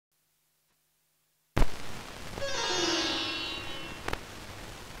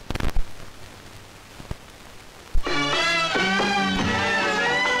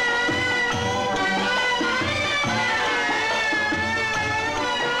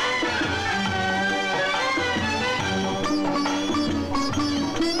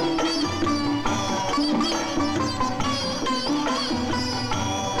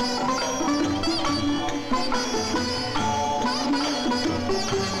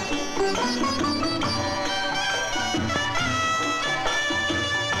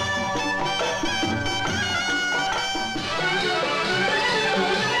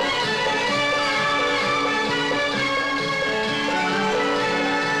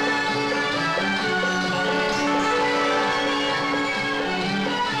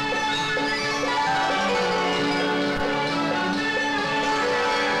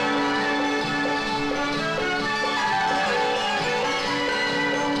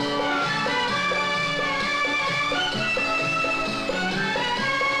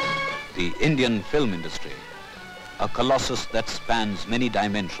The Indian film industry, a colossus that spans many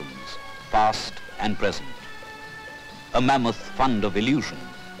dimensions, past and present. A mammoth fund of illusion,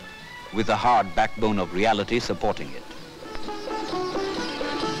 with a hard backbone of reality supporting it.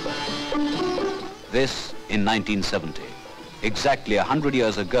 This in 1970. Exactly 100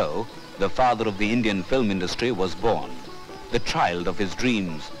 years ago, the father of the Indian film industry was born. The child of his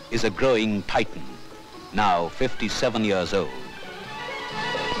dreams is a growing titan, now 57 years old.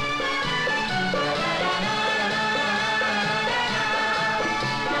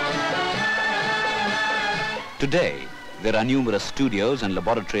 Today, there are numerous studios and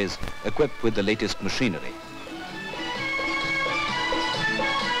laboratories equipped with the latest machinery.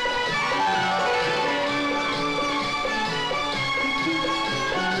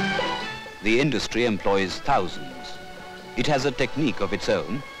 The industry employs thousands. It has a technique of its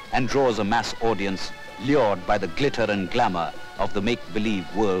own and draws a mass audience lured by the glitter and glamour of the make-believe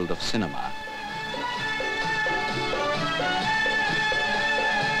world of cinema.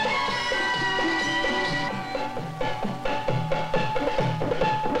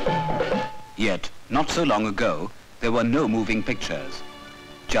 Yet, not so long ago, there were no moving pictures,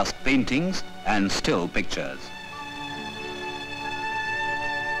 just paintings and still pictures.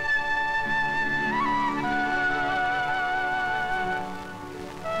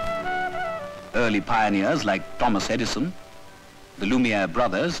 Early pioneers like Thomas Edison, the Lumiere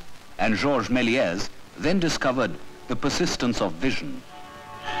brothers, and Georges Méliès then discovered the persistence of vision.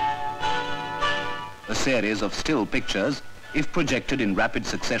 A series of still pictures, if projected in rapid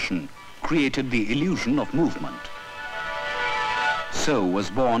succession, created the illusion of movement. So was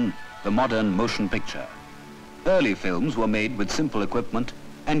born the modern motion picture. Early films were made with simple equipment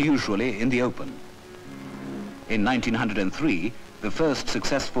and usually in the open. In 1903, the first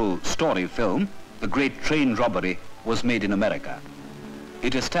successful story film, The Great Train Robbery, was made in America.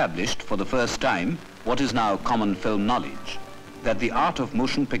 It established for the first time what is now common film knowledge, that the art of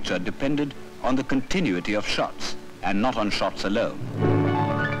motion picture depended on the continuity of shots and not on shots alone.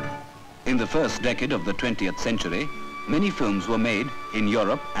 In the first decade of the 20th century, many films were made in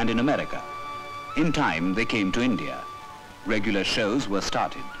Europe and in America. In time, they came to India. Regular shows were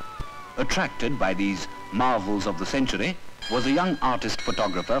started. Attracted by these marvels of the century was a young artist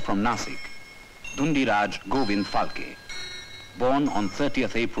photographer from Nasik, Dhundiraj Govind Phalke, born on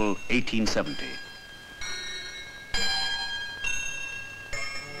 30th April 1870.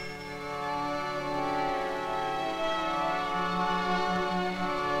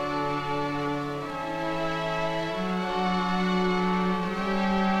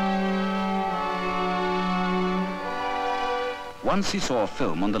 Once he saw a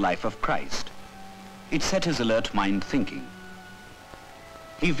film on the life of Christ. It set his alert mind thinking.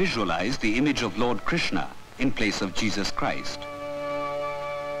 He visualized the image of Lord Krishna in place of Jesus Christ.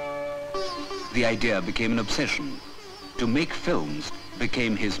 The idea became an obsession. To make films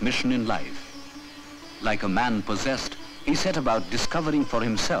became his mission in life. Like a man possessed, he set about discovering for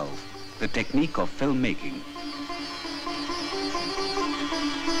himself the technique of filmmaking.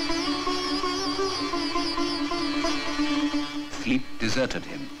 Sleep deserted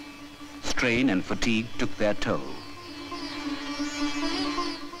him. Strain and fatigue took their toll.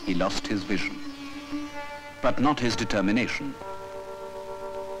 He lost his vision, but not his determination.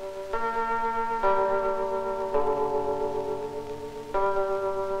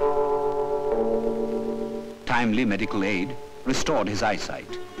 Timely medical aid restored his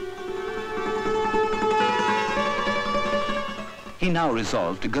eyesight. He now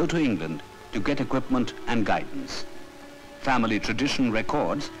resolved to go to England to get equipment and guidance. Family tradition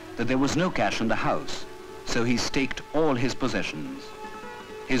records that there was no cash in the house, so he staked all his possessions.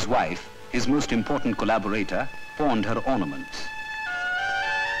 His wife, his most important collaborator, pawned her ornaments.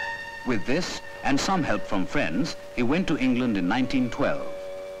 With this and some help from friends, he went to England in 1912.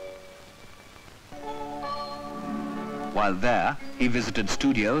 While there, he visited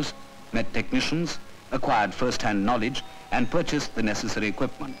studios, met technicians, acquired first-hand knowledge, and purchased the necessary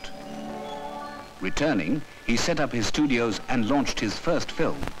equipment. Returning, he set up his studios and launched his first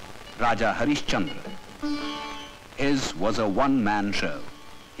film, Raja Harishchandra. His was a one-man show.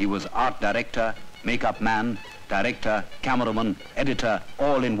 He was art director, makeup man, director, cameraman, editor,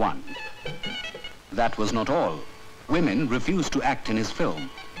 all in one. That was not all. Women refused to act in his film,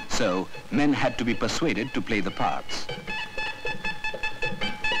 so men had to be persuaded to play the parts.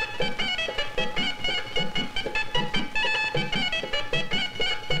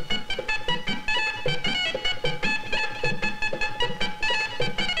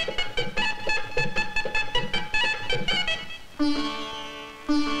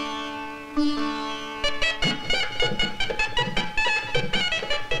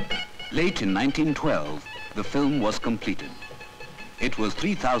 Late in 1912, the film was completed. It was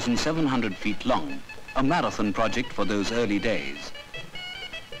 3,700 feet long, a marathon project for those early days.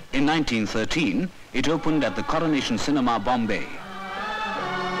 In 1913, it opened at the Coronation Cinema, Bombay.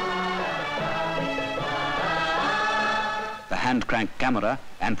 The hand-crank camera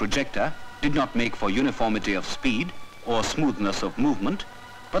and projector did not make for uniformity of speed or smoothness of movement,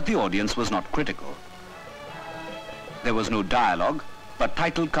 but the audience was not critical. There was no dialogue, but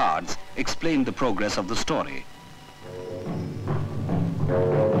title cards explained the progress of the story.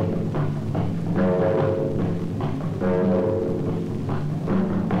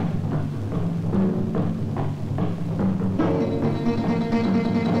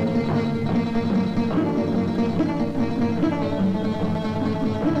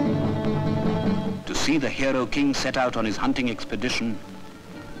 To see the hero king set out on his hunting expedition,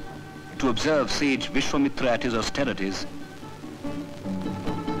 to observe sage Vishwamitra at his austerities,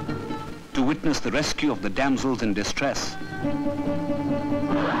 to witness the rescue of the damsels in distress,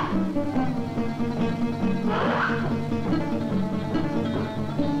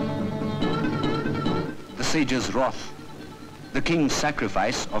 the sage's wrath, the king's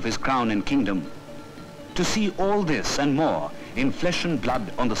sacrifice of his crown and kingdom. To see all this and more in flesh and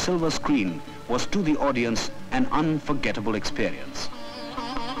blood on the silver screen was to the audience an unforgettable experience.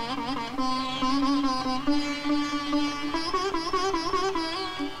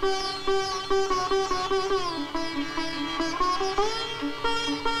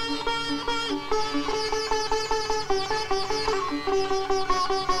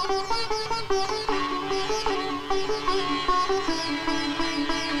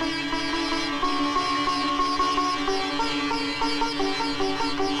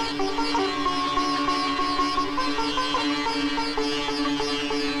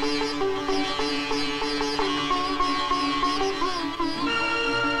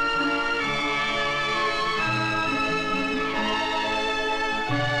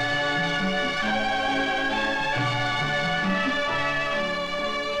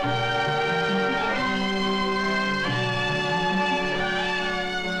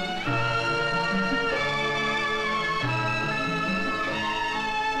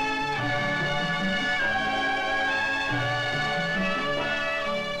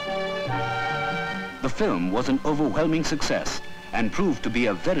 The film was an overwhelming success and proved to be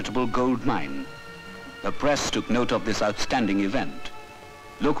a veritable gold mine. The press took note of this outstanding event.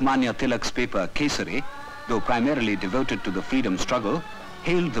 Lokmanya Tilak's paper Kesari, though primarily devoted to the freedom struggle,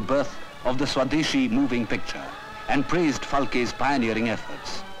 hailed the birth of the Swadeshi moving picture and praised Phalke's pioneering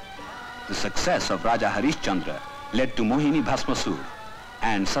efforts. The success of Raja Harishchandra led to Mohini Bhasmasur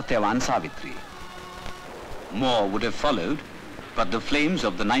and Satyavan Savitri. More would have followed, but the flames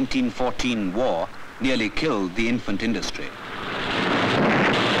of the 1914 war nearly killed the infant industry.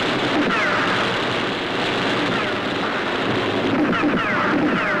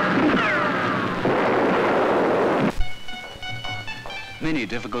 Many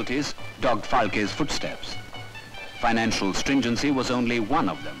difficulties dogged Phalke's footsteps. Financial stringency was only one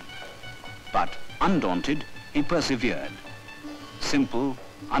of them. But undaunted, he persevered. Simple,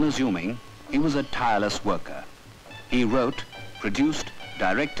 unassuming, he was a tireless worker. He wrote, produced,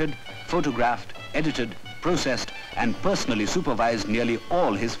 directed, photographed, edited, processed, and personally supervised nearly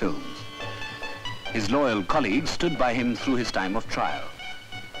all his films. His loyal colleagues stood by him through his time of trial.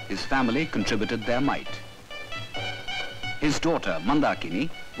 His family contributed their mite. His daughter, Mandakini,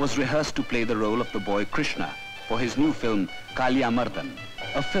 was rehearsed to play the role of the boy Krishna for his new film, Kaliya Mardan,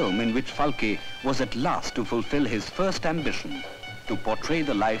 a film in which Phalke was at last to fulfill his first ambition, to portray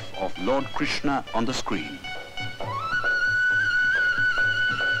the life of Lord Krishna on the screen.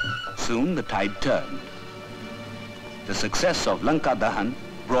 Soon the tide turned. The success of Lanka Dahan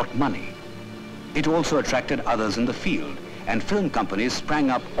brought money. It also attracted others in the field, and film companies sprang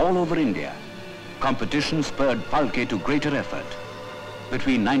up all over India. Competition spurred Phalke to greater effort.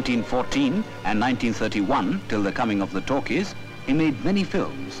 Between 1914 and 1931, till the coming of the talkies, he made many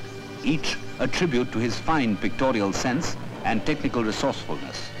films, each a tribute to his fine pictorial sense and technical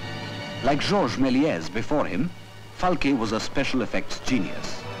resourcefulness. Like Georges Méliès before him, Phalke was a special effects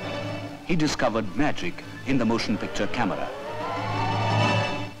genius. He discovered magic in the motion picture camera.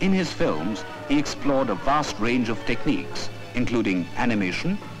 In his films, he explored a vast range of techniques, including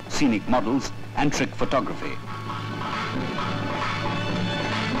animation, scenic models, and trick photography.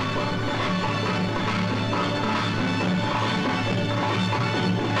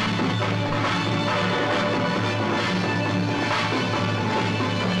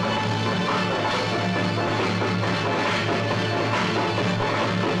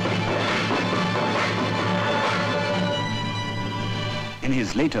 In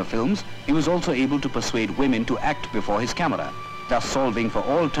his later films, he was also able to persuade women to act before his camera, thus solving for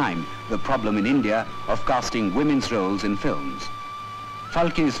all time the problem in India of casting women's roles in films.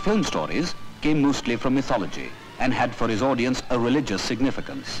 Phalke's film stories came mostly from mythology and had for his audience a religious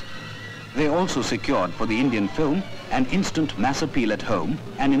significance. They also secured for the Indian film an instant mass appeal at home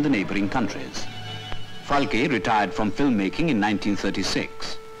and in the neighboring countries. Phalke retired from filmmaking in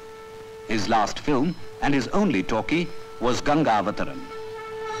 1936. His last film and his only talkie was Gangavataram.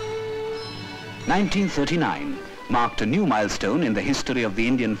 1939 marked a new milestone in the history of the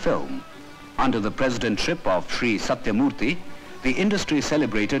Indian film. Under the presidentship of Sri Satyamurthy, the industry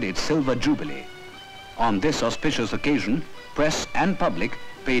celebrated its silver jubilee. On this auspicious occasion, press and public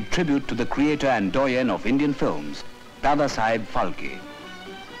paid tribute to the creator and doyen of Indian films, Dadasaheb Phalke.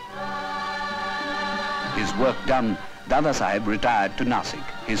 His work done, Dadasaheb retired to Nasik,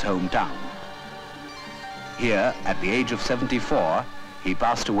 his hometown. Here, at the age of 74, he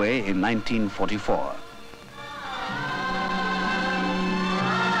passed away in 1944.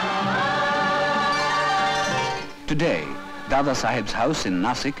 Today, Dadasaheb's house in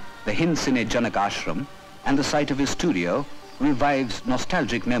Nasik, the Hind Cine Janak Ashram, and the site of his studio revives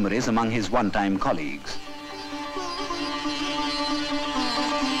nostalgic memories among his one-time colleagues.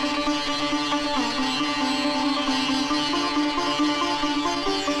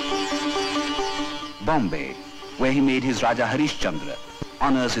 Bombay, where he made his Raja Harishchandra,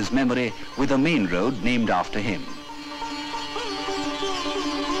 honors his memory with a main road named after him.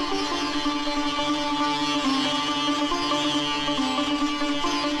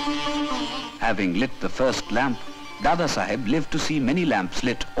 Having lit the first lamp, Dadasaheb lived to see many lamps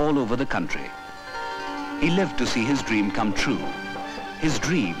lit all over the country. He lived to see his dream come true, his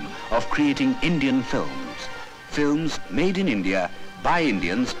dream of creating Indian films, films made in India by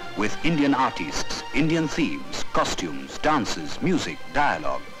Indians with Indian artists, Indian themes, costumes, dances, music,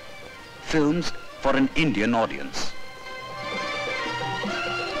 dialogue, films for an Indian audience.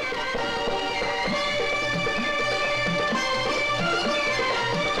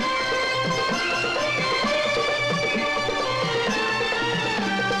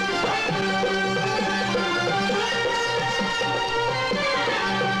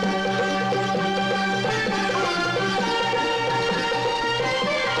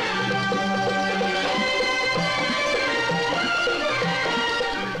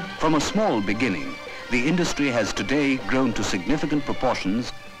 From a small beginning, the industry has today grown to significant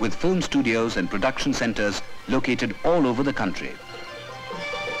proportions with film studios and production centers located all over the country.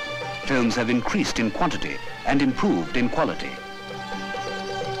 Films have increased in quantity and improved in quality.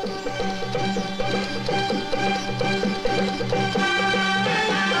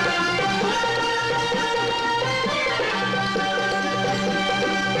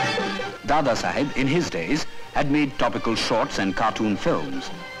 Dadasaheb, in his days, had made topical shorts and cartoon films.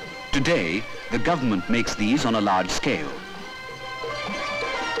 Today, the government makes these on a large scale.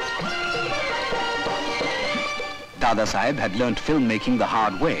 Dadasaheb had learnt filmmaking the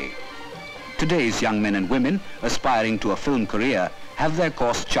hard way. Today's young men and women aspiring to a film career have their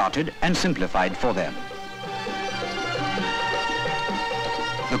course charted and simplified for them.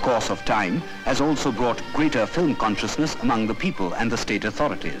 The course of time has also brought greater film consciousness among the people and the state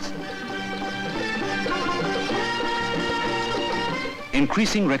authorities.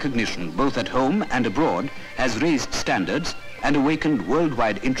 Increasing recognition both at home and abroad has raised standards and awakened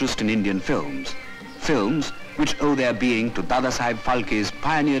worldwide interest in Indian films. Films which owe their being to Dadasaheb Phalke's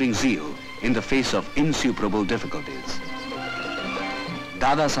pioneering zeal in the face of insuperable difficulties.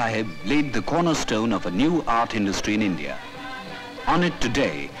 Dadasaheb laid the cornerstone of a new art industry in India. On it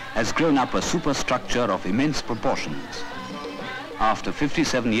today has grown up a superstructure of immense proportions. After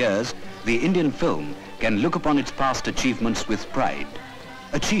 57 years, the Indian film can look upon its past achievements with pride.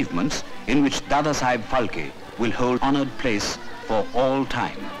 Achievements in which Dadasaheb Phalke will hold honored place for all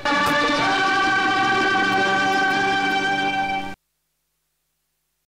time.